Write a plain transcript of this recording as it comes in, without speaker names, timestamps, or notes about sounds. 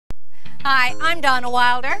Hi, I'm Donna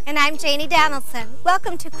Wilder. And I'm Janie Donaldson.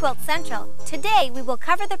 Welcome to Quilt Central. Today we will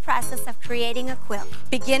cover the process of creating a quilt.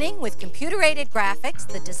 Beginning with computer-aided graphics,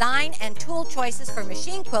 the design and tool choices for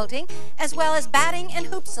machine quilting, as well as batting and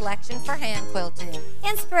hoop selection for hand quilting.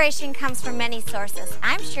 Inspiration comes from many sources.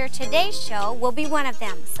 I'm sure today's show will be one of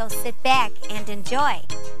them, so sit back and enjoy.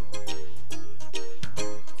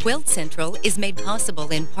 Quilt Central is made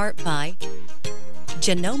possible in part by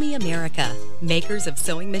Janome America, makers of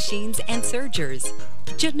sewing machines and sergers.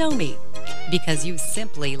 Janome, because you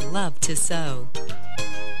simply love to sew.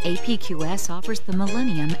 APQS offers the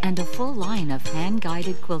Millennium and a full line of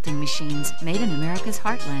hand-guided quilting machines made in America's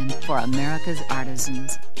heartland for America's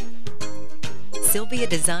artisans. Sylvia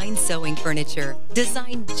Design Sewing Furniture,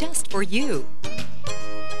 designed just for you.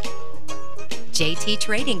 JT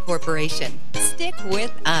Trading Corporation, stick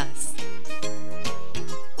with us.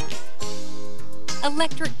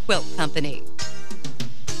 Electric Quilt Company.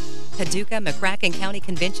 Paducah-mcCracken County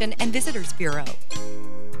Convention and Visitors Bureau.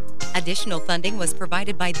 Additional funding was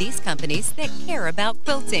provided by these companies that care about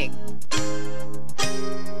quilting.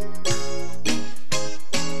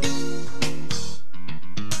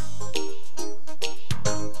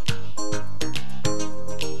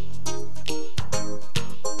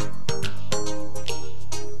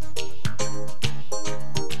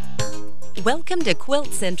 Welcome to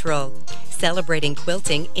Quilt Central, celebrating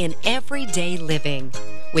quilting in everyday living,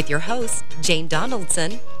 with your hosts, Jane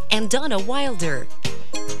Donaldson and Donna Wilder.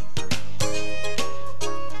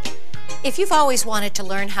 If you've always wanted to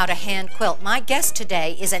learn how to hand quilt, my guest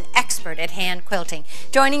today is an expert at hand quilting.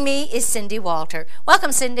 Joining me is Cindy Walter.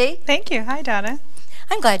 Welcome, Cindy. Thank you. Hi, Donna.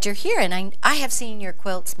 I'm glad you're here, and I have seen your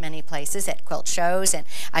quilts many places at quilt shows, and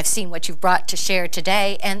I've seen what you've brought to share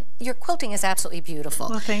today, and your quilting is absolutely beautiful.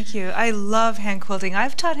 Well, thank you. I love hand quilting.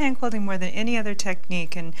 I've taught hand quilting more than any other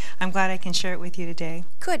technique, and I'm glad I can share it with you today.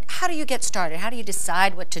 Good. How do you get started? How do you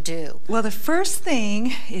decide what to do? Well, the first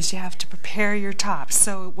thing is you have to prepare your top.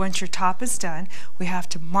 So once your top is done, we have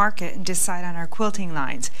to mark it and decide on our quilting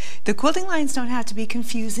lines. The quilting lines don't have to be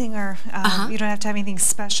confusing, or you don't have to have anything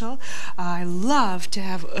special. I love to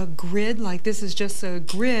have a grid, like this is just a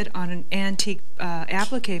grid on an antique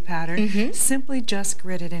applique pattern. Simply just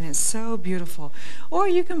grid it, and it's so beautiful. Or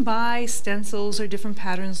you can buy stencils or different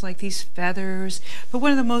patterns like these feathers. But one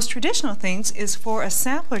of the most traditional things is for a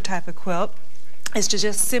sampler type of quilt is to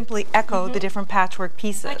just simply echo the different patchwork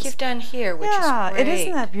pieces. Like you've done here, which is great. Yeah,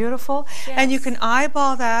 isn't that beautiful? Yes. And you can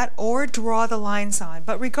eyeball that or draw the lines on.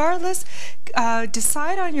 But regardless,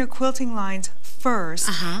 decide on your quilting lines first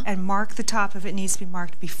and mark the top if it needs to be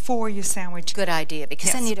marked before you sandwich. Good idea,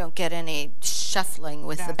 because then you don't get any shuffling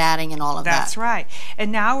with the batting and all of that. That's right.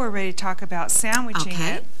 And now we're ready to talk about sandwiching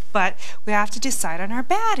it. But we have to decide on our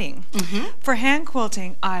batting. For hand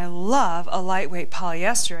quilting, I love a lightweight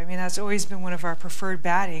polyester. I mean, that's always been one of our preferred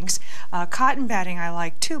battings. Cotton batting I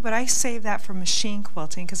like too, but I save that for machine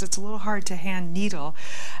quilting because it's a little hard to hand needle.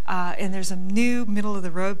 And there's a new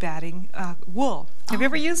middle-of-the-road batting, wool. Have you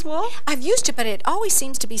ever used wool? I've used it, but it always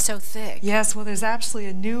seems to be so thick. Yes, well, there's absolutely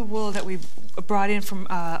a new wool that we've brought in from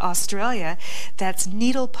Australia that's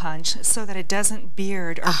needle punch so that it doesn't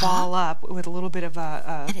beard or ball up with a little bit of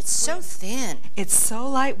a... And it's so thin. It's so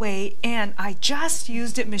lightweight, and I just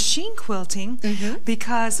used it machine quilting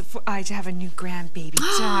because I have a new grandbaby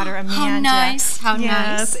daughter, Amanda. How nice, how nice.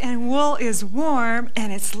 Yes, and wool is warm,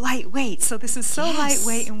 and it's lightweight, so this is so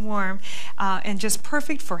lightweight and warm, and just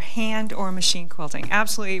perfect for hand or machine quilting.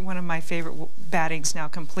 Absolutely one of my favorite battings now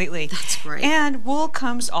completely. That's great. And wool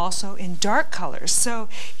comes also in dark colors. So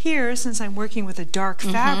here, since I'm working with a dark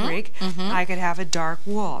fabric, I could have a dark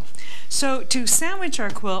wool. So to sandwich our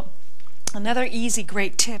quilt, another easy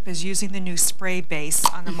great tip is using the new spray base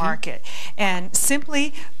on the market. And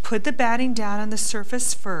simply put the batting down on the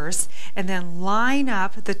surface first and then line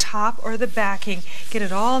up the top or the backing, get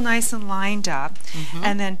it all nice and lined up,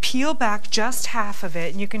 and then peel back just half of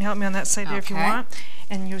it. And you can help me on that side there if you want.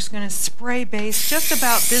 And you're just going to spray base just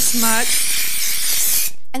about this much.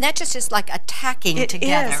 And that just is like attacking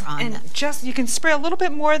together on and them. Just you can spray a little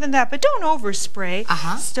bit more than that, but don't overspray.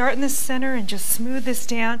 Start in the center and just smooth this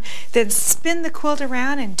down. Then spin the quilt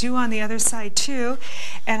around and do on the other side too.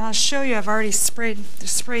 And I'll show you. I've already sprayed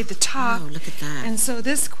the top. Oh, look at that! And so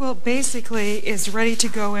this quilt basically is ready to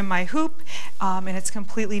go in my hoop, and it's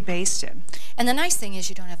completely basted. And the nice thing is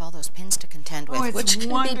you don't have all those pins to contend with, which can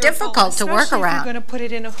wonderful. be difficult to work Especially around. if you're going to put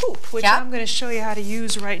it in a hoop, which I'm going to show you how to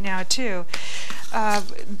use right now too.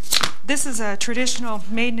 This is a traditional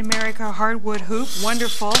made in America hardwood hoop,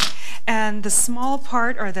 wonderful. And the small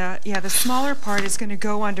part, or the smaller part is going to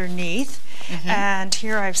go underneath. And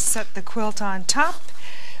here I've set the quilt on top.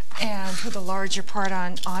 and put the larger part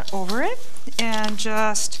on over it, and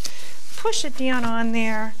just push it down on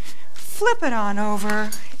there, flip it on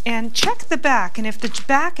over, and check the back. And if the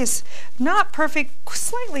back is not perfect,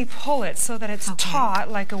 slightly pull it so that it's taut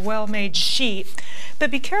like a well-made sheet. But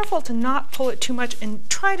be careful to not pull it too much, and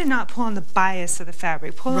try to not pull on the bias of the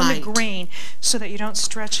fabric. Pull on the grain so that you don't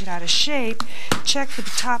stretch it out of shape. Check the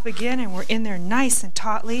top again, and we're in there nice and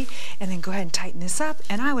tautly. And then go ahead and tighten this up,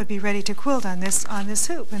 and I would be ready to quilt on this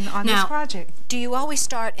hoop and on this project. Do you always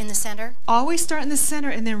start in the center? Always start in the center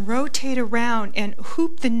and then rotate around and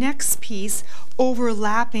hoop the next piece,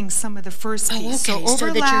 overlapping some of the first piece. So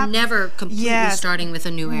that you're never completely starting with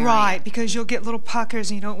a new area. Right, because you'll get little puckers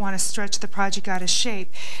and you don't want to stretch the project out of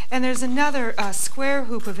shape. And there's another square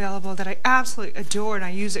hoop available that I absolutely adore, and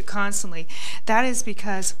I use it constantly. That is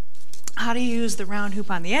because how do you use the round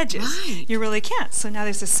hoop on the edges? Right. You really can't. So now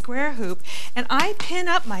there's a square hoop, and I pin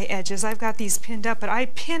up my edges. I've got these pinned up, but I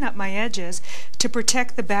pin up my edges to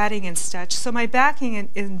protect the batting and such. So my backing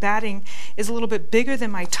and batting is a little bit bigger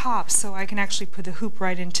than my top, so I can actually put the hoop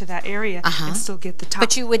right into that area and still get the top.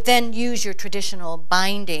 But you would then use your traditional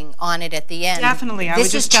binding on it at the end. Definitely. I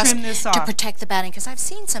would just trim this off to protect the batting, because I've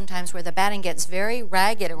seen sometimes where the batting gets very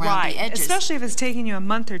ragged around the edges. Especially if it's taking you a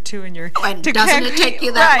month or two and you're... and doesn't it take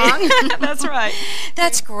you that long? That's right.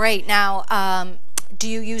 That's great. Now, do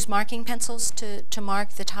you use marking pencils to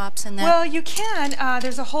mark the tops and that? Well, you can.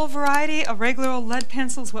 There's a whole variety. A regular old lead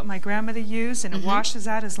pencil is what my grandmother used, and it washes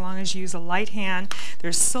out as long as you use a light hand.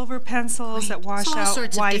 There's silver pencils that wash out all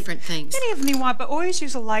sorts white. Of different things. Any of them you want, but always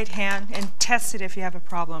use a light hand and test it if you have a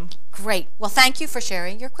problem. Great. Well, thank you for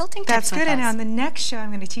sharing your quilting tips That's good. with us. And on the next show, I'm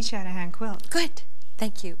going to teach you how to hand quilt. Good.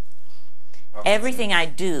 Thank you. Everything I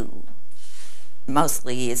do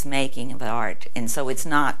mostly is making of art, and so it's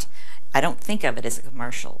not, I don't think of it as a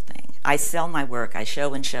commercial thing. I sell my work, I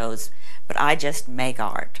show in shows, but I just make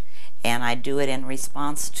art, and I do it in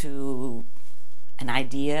response to an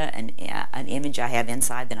idea, an image I have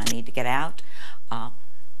inside that I need to get out,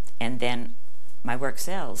 and then my work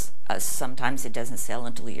sells. Sometimes it doesn't sell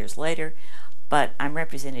until years later, but I'm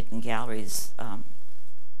represented in galleries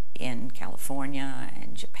in California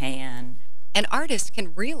and Japan. An artist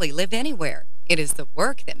can really live anywhere. It is the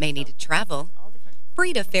work that may need to travel.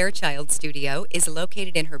 Freda Fairchild Studio is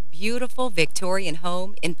located in her beautiful Victorian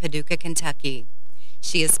home in Paducah, Kentucky.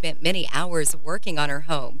 She has spent many hours working on her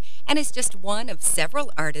home and is just one of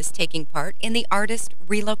several artists taking part in the Artist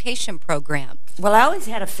Relocation program. Well, I always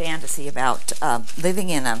had a fantasy about living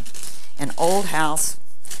in an old house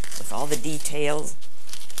with all the details,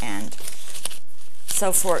 and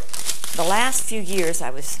so for the last few years I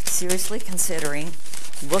was seriously considering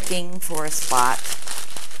looking for a spot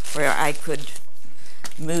where I could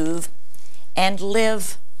move and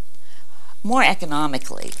live more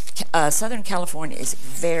economically. Southern California is a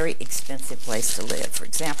very expensive place to live. For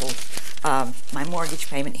example, my mortgage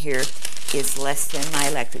payment here is less than my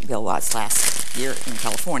electric bill was last year in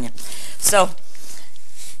California. So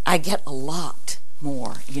I get a lot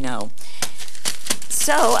more, you know.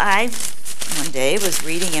 So I, one day, was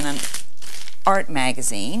reading in an art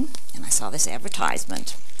magazine, and I saw this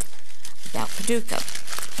advertisement about Paducah,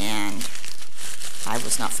 and I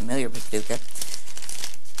was not familiar with Paducah.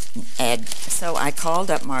 And so I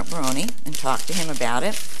called up Mark Baroni and talked to him about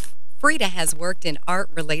it. Freda has worked in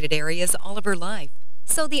art-related areas all of her life,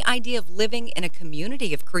 so the idea of living in a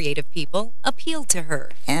community of creative people appealed to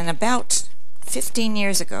her. And about 15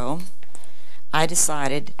 years ago, I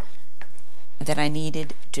decided that I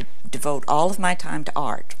needed to devote all of my time to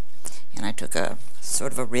art. And I took a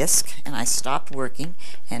sort of a risk, and I stopped working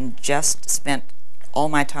and just spent all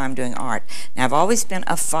my time doing art. Now, I've always been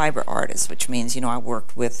a fiber artist, which means, you know, I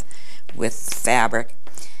worked with fabric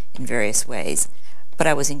in various ways. But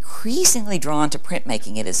I was increasingly drawn to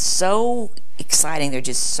printmaking. It is so exciting. There are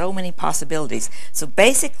just so many possibilities. So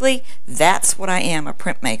basically, that's what I am, a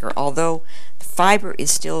printmaker, although fiber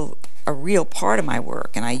is still a real part of my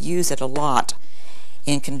work, and I use it a lot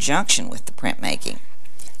in conjunction with the printmaking.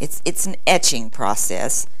 It's an etching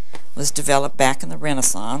process. It was developed back in the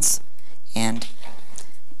Renaissance, and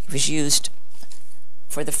it was used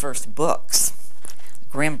for the first books.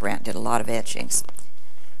 Rembrandt did a lot of etchings.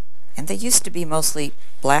 And they used to be mostly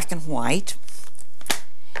black and white.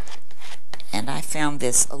 And I found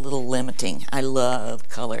this a little limiting. I love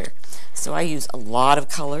color. So I use a lot of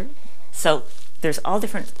color. So there's all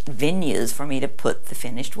different venues for me to put the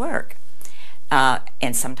finished work.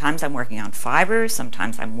 And sometimes I'm working on fibers,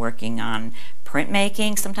 sometimes I'm working on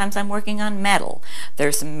printmaking, sometimes I'm working on metal.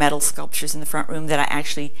 There's some metal sculptures in the front room that I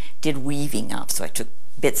actually did weaving of. So I took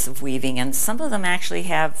bits of weaving, and some of them actually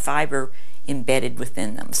have fiber embedded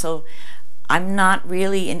within them. So I'm not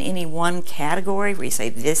really in any one category where you say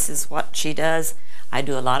this is what she does. I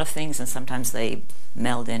do a lot of things, and sometimes they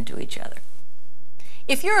meld into each other.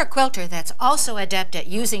 If you're a quilter that's also adept at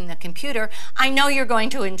using the computer, I know you're going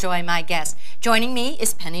to enjoy my guest. Joining me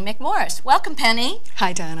is Penny McMorris. Welcome, Penny.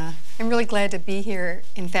 Hi, Donna. I'm really glad to be here.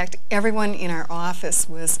 In fact, everyone in our office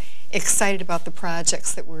was excited about the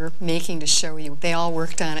projects that we're making to show you. They all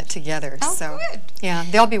worked on it together. Oh, so, good. Yeah,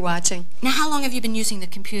 they'll be watching. Now, how long have you been using the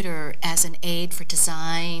computer as an aid for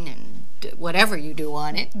design and whatever you do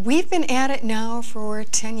on it? We've been at it now for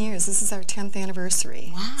 10 years. This is our 10th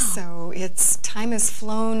anniversary. Wow. So time has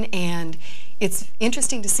flown, and it's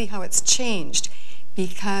interesting to see how it's changed,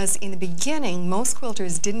 because in the beginning, most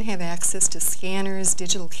quilters didn't have access to scanners,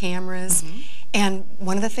 digital cameras, and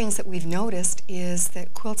one of the things that we've noticed is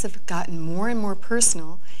that quilts have gotten more and more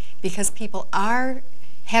personal because people are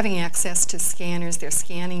having access to scanners. They're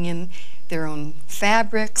scanning in their own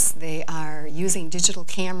fabrics. They are using digital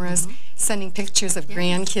cameras, sending pictures of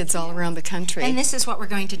grandkids all around the country. And this is what we're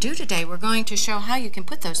going to do today. We're going to show how you can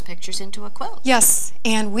put those pictures into a quilt. Yes,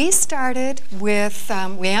 and we started with,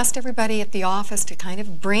 we asked everybody at the office to kind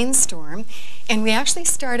of brainstorm, and we actually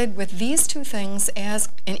started with these two things as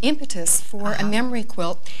an impetus for a memory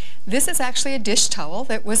quilt. This is actually a dish towel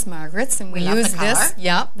that was Margaret's, and we used this.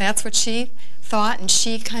 Yeah, that's what she thought, and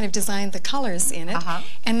she kind of designed the colors in it.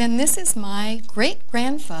 And then this is my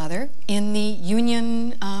great-grandfather in the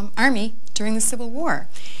Union Army during the Civil War.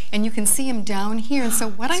 And you can see him down here. And so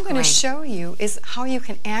what I'm going to show you is how you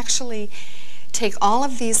can actually take all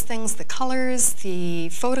of these things, the colors, the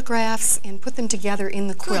photographs, and put them together in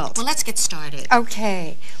the quilt. Good. Well, let's get started.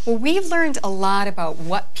 Okay. Well, we've learned a lot about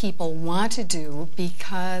what people want to do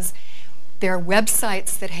because there are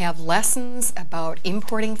websites that have lessons about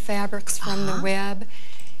importing fabrics from the web.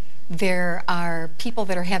 There are people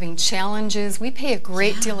that are having challenges. We pay a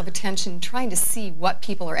great deal of attention trying to see what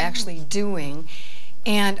people are actually doing.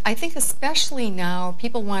 And I think especially now,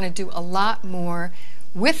 people want to do a lot more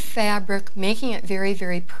with fabric, making it very,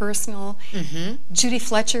 very personal. Judy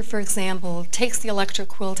Fletcher, for example, takes the electric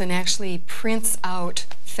quilt and actually prints out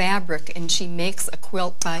fabric, and she makes a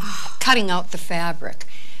quilt by cutting out the fabric.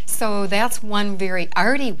 So that's one very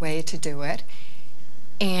arty way to do it.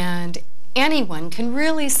 And anyone can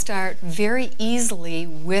really start very easily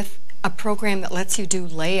with a program that lets you do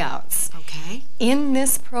layouts. Okay. In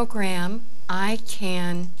this program, I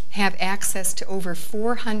can have access to over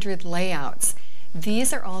 400 layouts.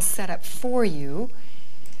 These are all set up for you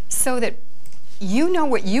so that you know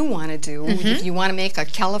what you want to do. If you want to make a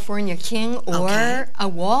California King or a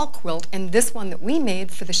wall quilt, and this one that we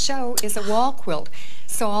made for the show is a wall quilt.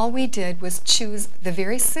 So all we did was choose the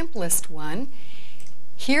very simplest one.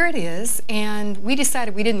 Here it is, and we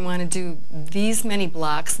decided we didn't want to do these many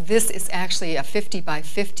blocks. This is actually a 50 by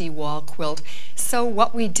 50 wall quilt. So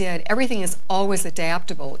what we did, everything is always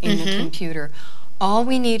adaptable in the computer. All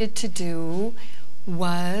we needed to do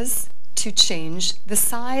was to change the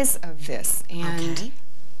size of this. And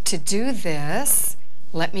to do this,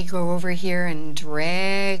 let me go over here and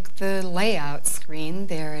drag the layout screen.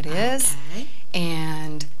 There it is.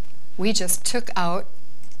 And we just took out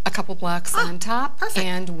a couple blocks on top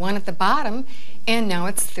and one at the bottom, and now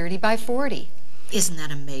it's 30 by 40. Isn't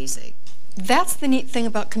that amazing? That's the neat thing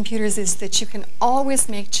about computers, is that you can always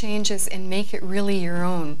make changes and make it really your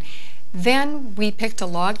own. Then we picked a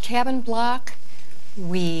log cabin block.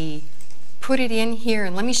 We put it in here,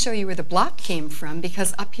 and let me show you where the block came from,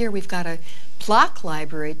 because up here we've got a block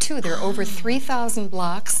library too. There are over 3,000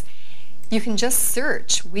 blocks. You can just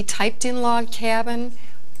search. We typed in log cabin,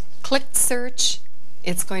 clicked search.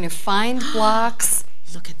 It's going to find blocks.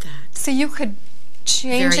 Look at that. So you could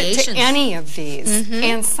change it to any of these.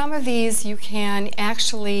 And some of these you can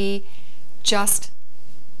actually just,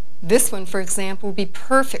 this one, for example, would be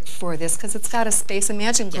perfect for this because it's got a space.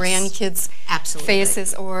 Imagine grandkids'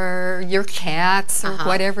 faces or your cats or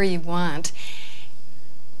whatever you want.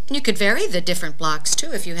 You could vary the different blocks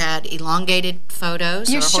too if you had elongated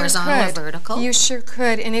photos or horizontal or vertical. You sure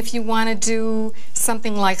could. And if you want to do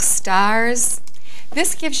something like stars,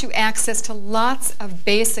 this gives you access to lots of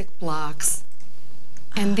basic blocks.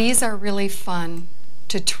 And these are really fun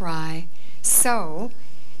to try. So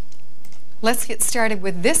let's get started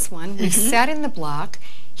with this one. We've set in the block.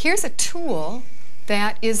 Here's a tool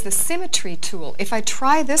that is the symmetry tool. If I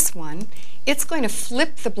try this one, it's going to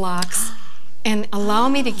flip the blocks and allow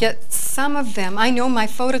me to get some of them. I know my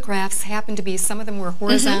photographs happen to be, some of them were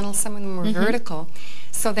horizontal, some of them were vertical.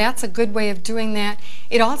 So that's a good way of doing that.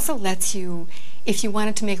 It also lets you, if you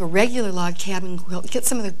wanted to make a regular log cabin quilt, get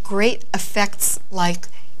some of the great effects like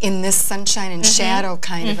in this sunshine and shadow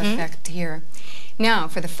kind of effect here. Now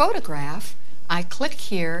for the photograph, I click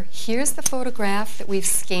here. Here's the photograph that we've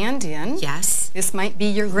scanned in. Yes. This might be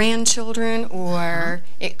your grandchildren, or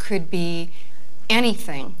it could be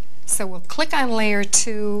anything. So we'll click on layer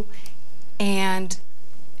 2, and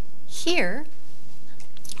here,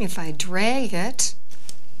 if I drag it,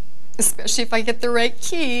 especially if I get the right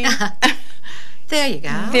key. There you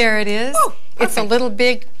go. There it is. Ooh, it's a little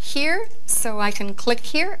big here, so I can click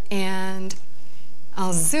here and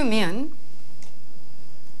I'll zoom in.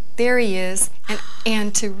 There he is.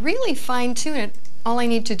 And to really fine tune it, all I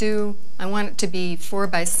need to do, I want it to be 4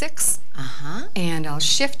 by 6. And I'll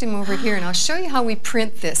shift him over here and I'll show you how we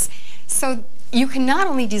print this. So you can not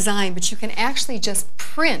only design, but you can actually just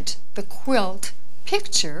print the quilt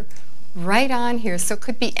picture right on here. So it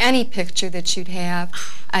could be any picture that you'd have.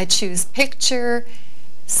 I choose picture,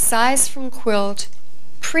 size from quilt,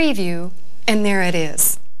 preview, and there it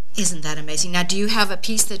is. Isn't that amazing? Now, do you have a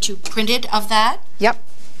piece that you printed of that? Yep,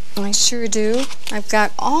 I sure do. I've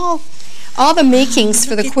got all the makings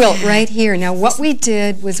for the quilt right here. Now, what we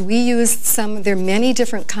did was we used there are many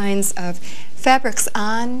different kinds of fabrics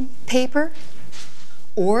on paper,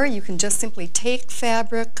 or you can just simply take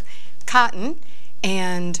fabric, cotton,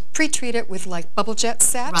 and pre-treat it with like bubble jet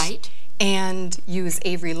set. Right. And use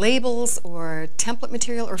Avery labels or template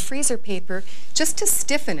material or freezer paper just to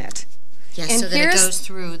stiffen it. Yes, and so that it goes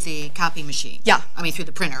through the copy machine. Yeah. I mean, through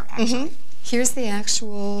the printer, actually. Here's the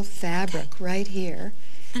actual fabric right here.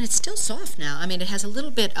 And it's still soft now. I mean, it has a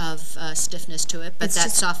little bit of stiffness to it, but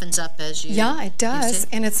that softens up as you Yeah, it does.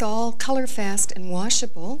 And it's all color fast and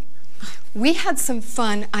washable. We had some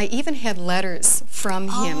fun. I even had letters from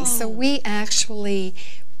him. So we actually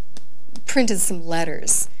printed some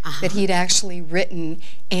letters that he'd actually written,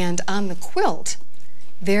 and on the quilt,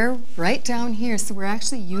 they're right down here. So we're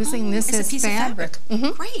actually using this as a piece fabric. Of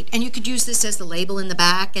fabric. Great. And you could use this as the label in the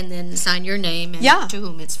back and then sign your name and to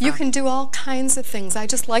whom it's from. You can do all kinds of things. I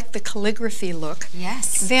just like the calligraphy look.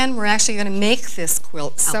 Yes. Then we're actually going to make this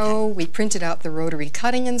quilt. So we printed out the rotary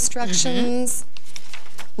cutting instructions.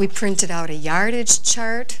 We printed out a yardage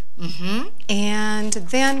chart. And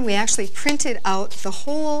then we actually printed out the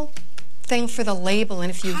whole thing for the label. And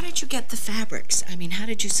if you How did you get the fabrics? I mean, how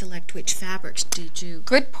did you select which fabrics did you?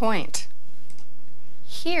 Good point.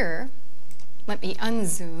 Here, let me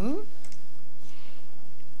unzoom.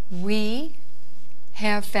 We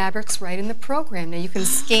have fabrics right in the program. Now you can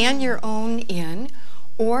scan your own in,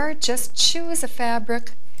 or just choose a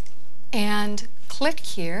fabric and click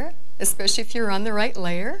here, especially if you're on the right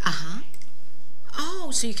layer.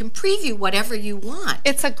 Oh, so you can preview whatever you want.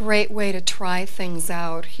 It's a great way to try things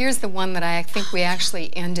out. Here's the one that I think we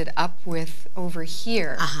actually ended up with over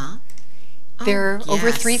here. There are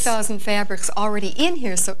over 3,000 fabrics already in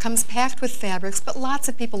here, so it comes packed with fabrics, but lots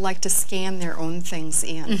of people like to scan their own things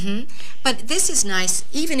in. But this is nice,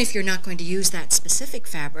 even if you're not going to use that specific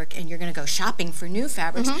fabric and you're going to go shopping for new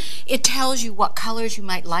fabrics, it tells you what colors you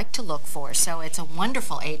might like to look for, so it's a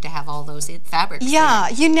wonderful aid to have all those fabrics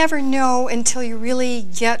there. You never know until you really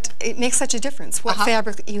it makes such a difference what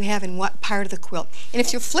fabric you have in what part of the quilt. And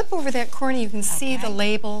if you flip over that corner, you can see the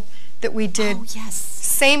label that we did. Oh, yes.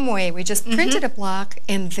 Same way, we just printed a block,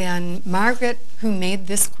 and then Margaret, who made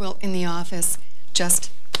this quilt in the office,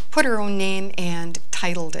 just put her own name and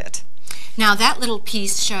titled it. Now that little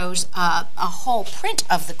piece shows a whole print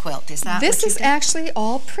of the quilt. Is that This what you is did? actually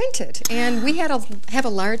all printed, and we have a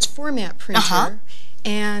large format printer,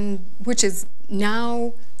 and which is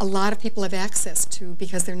now a lot of people have access to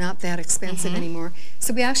because they're not that expensive anymore.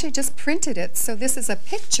 So we actually just printed it. So this is a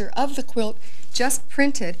picture of the quilt just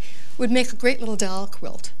printed. Would make a great little doll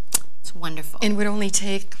quilt. It's wonderful. And would only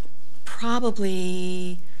take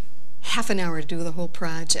probably half an hour to do the whole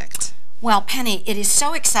project. Well, Penny, it is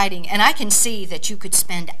so exciting, and I can see that you could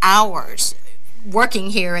spend hours working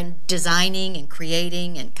here and designing and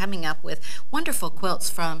creating and coming up with wonderful quilts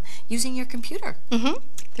from using your computer.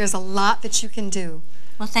 There's a lot that you can do.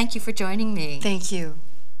 Well, thank you for joining me. Thank you.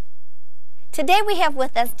 Today we have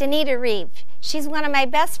with us Donita Reeve. She's one of my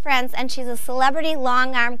best friends, and she's a celebrity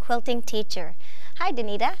long arm quilting teacher. Hi,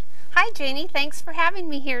 Donita. Hi, Janie. Thanks for having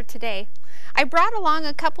me here today. I brought along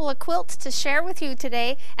a couple of quilts to share with you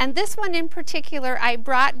today, and this one in particular I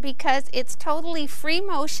brought because it's totally free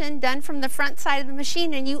motion, done from the front side of the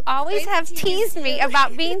machine, and you always have teased me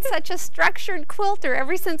about being such a structured quilter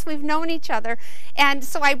ever since we've known each other. And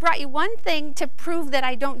so I brought you one thing to prove that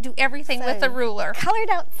I don't do everything with a ruler. Colored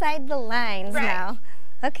outside the lines now.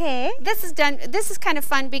 Okay. This is kind of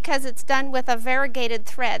fun because it's done with a variegated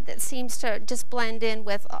thread that seems to just blend in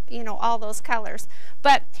with, you know, all those colors.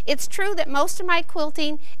 But it's true that most of my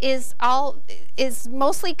quilting is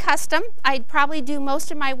mostly custom. I'd probably do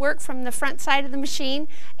most of my work from the front side of the machine,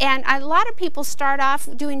 and a lot of people start off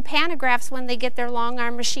doing pantographs when they get their long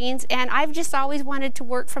arm machines, and I've just always wanted to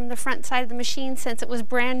work from the front side of the machine since it was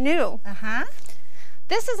brand new.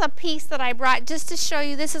 This is a piece that I brought just to show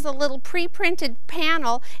you. This is a little pre-printed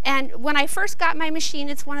panel, and when I first got my machine,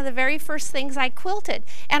 it's one of the very first things I quilted,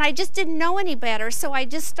 and I just didn't know any better, so I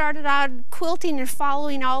just started out quilting and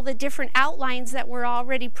following all the different outlines that were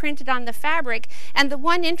already printed on the fabric. And the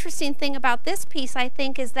one interesting thing about this piece, I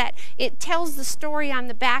think, is that it tells the story on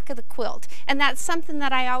the back of the quilt, and that's something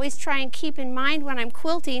that I always try and keep in mind when I'm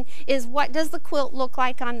quilting, is what does the quilt look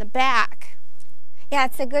like on the back. Yeah,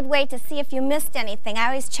 it's a good way to see if you missed anything. I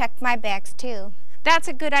always check my backs too. That's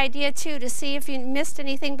a good idea too, to see if you missed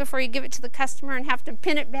anything before you give it to the customer and have to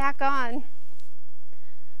pin it back on. You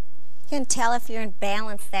can tell if you're in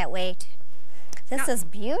balance that way. This is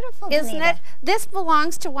beautiful, Isn't Donita. it? This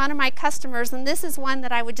belongs to one of my customers, and this is one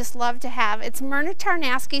that I would just love to have. It's Myrna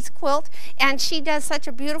Tarnaski's quilt, and she does such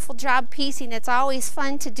a beautiful job piecing. It's always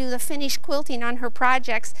fun to do the finished quilting on her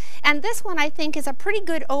projects. And this one, I think, is a pretty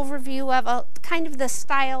good overview of kind of the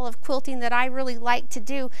style of quilting that I really like to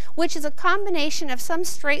do, which is a combination of some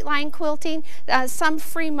straight line quilting, some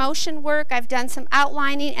free motion work. I've done some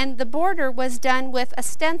outlining, and the border was done with a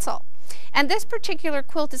stencil. And this particular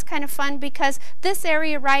quilt is kind of fun because this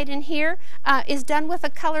area right in here is done with a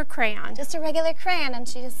color crayon. Just a regular crayon, and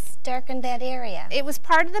she just darkened that area. It was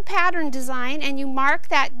part of the pattern design, and you mark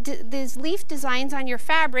these leaf designs on your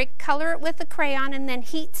fabric, color it with the crayon, and then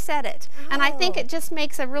heat set it. Oh. And I think it just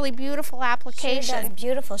makes a really beautiful application. Sure does.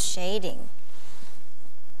 Beautiful shading.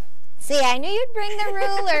 See, I knew you'd bring the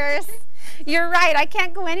rulers. You're right. I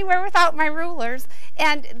can't go anywhere without my rulers.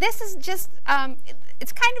 And this is just...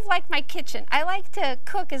 it's kind of like my kitchen. I like to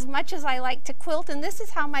cook as much as I like to quilt, and this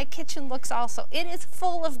is how my kitchen looks also. It is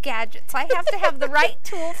full of gadgets. I have to have the right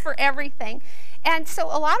tool for everything. And so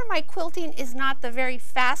a lot of my quilting is not the very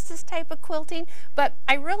fastest type of quilting, but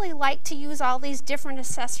I really like to use all these different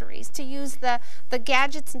accessories, to use the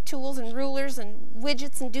gadgets and tools and rulers and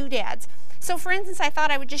widgets and doodads. So, for instance, I thought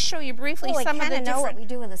I would just show you briefly some of the different... know what we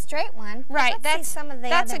do with a straight one. Right. Let's see some of the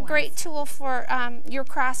that's other a great ones. tool for your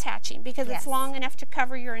cross hatching because Yes. it's long enough to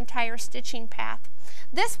cover your entire stitching path.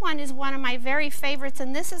 This one is one of my very favorites,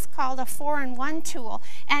 and this is called a 4-in-1 tool.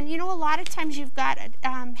 And you know, a lot of times you've got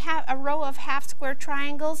a row of half square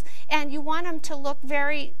triangles, and you want them to look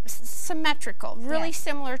very symmetrical, really Yes.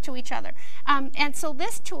 similar to each other. And so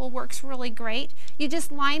this tool works really great. You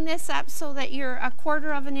just line this up so that you're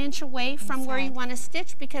 1/4 of an inch away from where you want to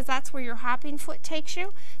stitch, because that's where your hopping foot takes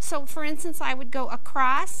you. So for instance, I would go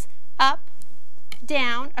across, up,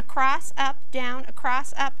 down, across, up, down,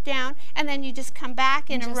 across, up, down, and then you just come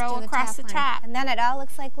back in a row across the top. And then it all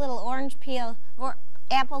looks like little orange peel or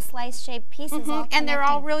apple slice shaped pieces. All and they're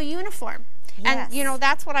all connecting. real uniform. Yes. And you know,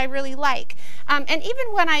 that's what I really like. And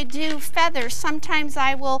even when I do feathers, sometimes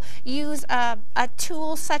I will use a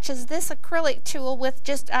tool such as this acrylic tool with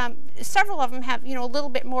just several of them have, you know, a little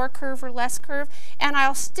bit more curve or less curve, and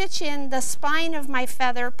I'll stitch in the spine of my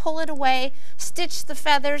feather, pull it away, stitch the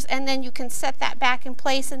feathers, and then you can set that back in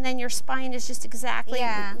place, and then your spine is just exactly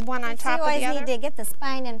one on top of the other. You always need to get the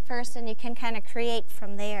spine in first, and you can kind of create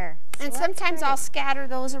from there. And sometimes I'll scatter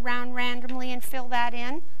those around randomly and fill that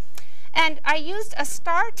in. And I used a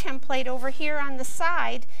star template over here on the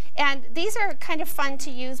side, and these are kind of fun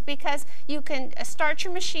to use because you can start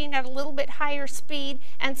your machine at a little bit higher speed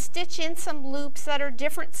and stitch in some loops that are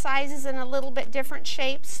different sizes and a little bit different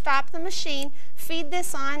shapes, stop the machine, feed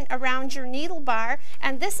this on around your needle bar,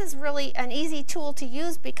 and this is really an easy tool to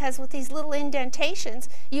use because with these little indentations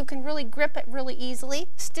you can really grip it really easily,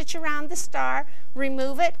 stitch around the star,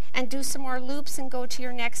 remove it, and do some more loops and go to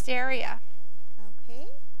your next area.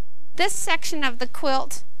 This section of the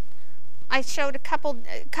quilt, I showed a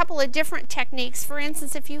couple of different techniques. For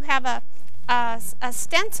instance, if you have a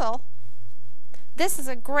stencil, this is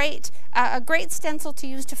a great stencil to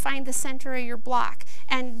use to find the center of your block,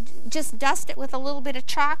 and just dust it with a little bit of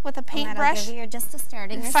chalk with a paintbrush. Give you just a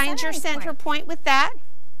starting find your center point with that.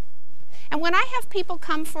 And when I have people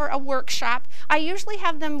come for a workshop, I usually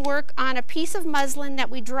have them work on a piece of muslin that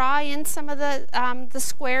we draw in some of the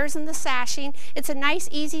squares and the sashing. It's a nice,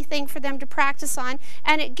 easy thing for them to practice on,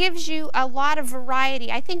 and it gives you a lot of variety.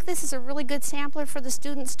 I think this is a really good sampler for the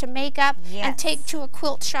students to make up and take to a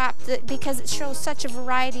quilt shop because it shows such a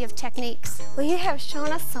variety of techniques. Well, you have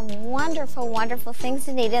shown us some wonderful, wonderful things,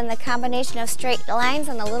 Donita, in the combination of straight lines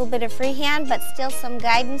and a little bit of freehand, but still some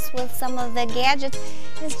guidance with some of the gadgets.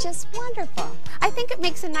 It's just wonderful. I think it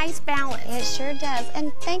makes a nice balance. It sure does.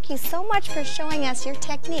 And thank you so much for showing us your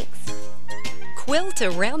techniques. Quilt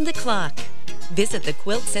around the clock. Visit the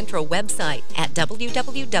Quilt Central website at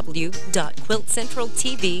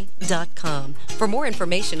www.quiltcentraltv.com for more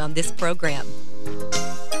information on this program.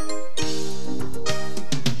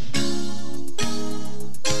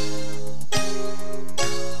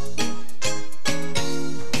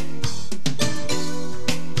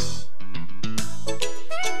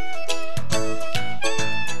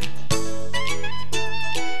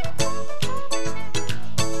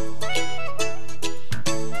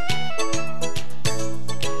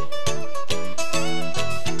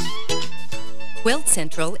 Quilt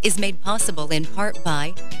Central is made possible in part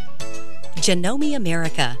by Janome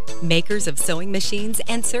America, makers of sewing machines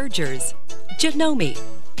and sergers. Janome,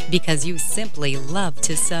 because you simply love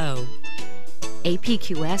to sew.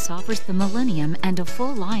 APQS offers the Millennium and a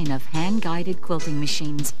full line of hand-guided quilting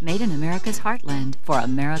machines made in America's heartland for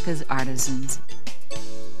America's artisans.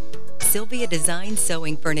 Sylvia Design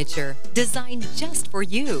Sewing Furniture, designed just for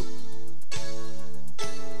you.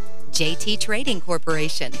 JT Trading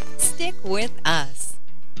Corporation, stick with us.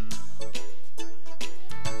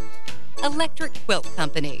 Electric Quilt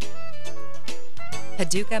Company.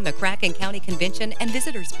 Paducah-mcCracken County Convention and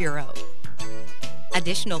Visitors Bureau.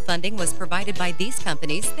 Additional funding was provided by these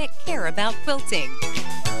companies that care about quilting.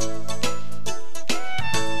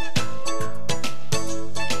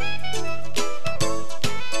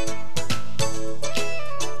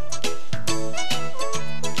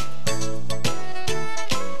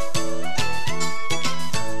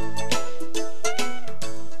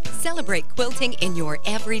 Celebrate quilting in your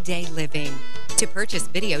everyday living. To purchase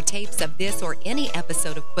videotapes of this or any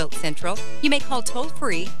episode of Quilt Central, you may call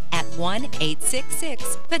toll-free at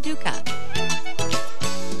 1-866-PADUCAH.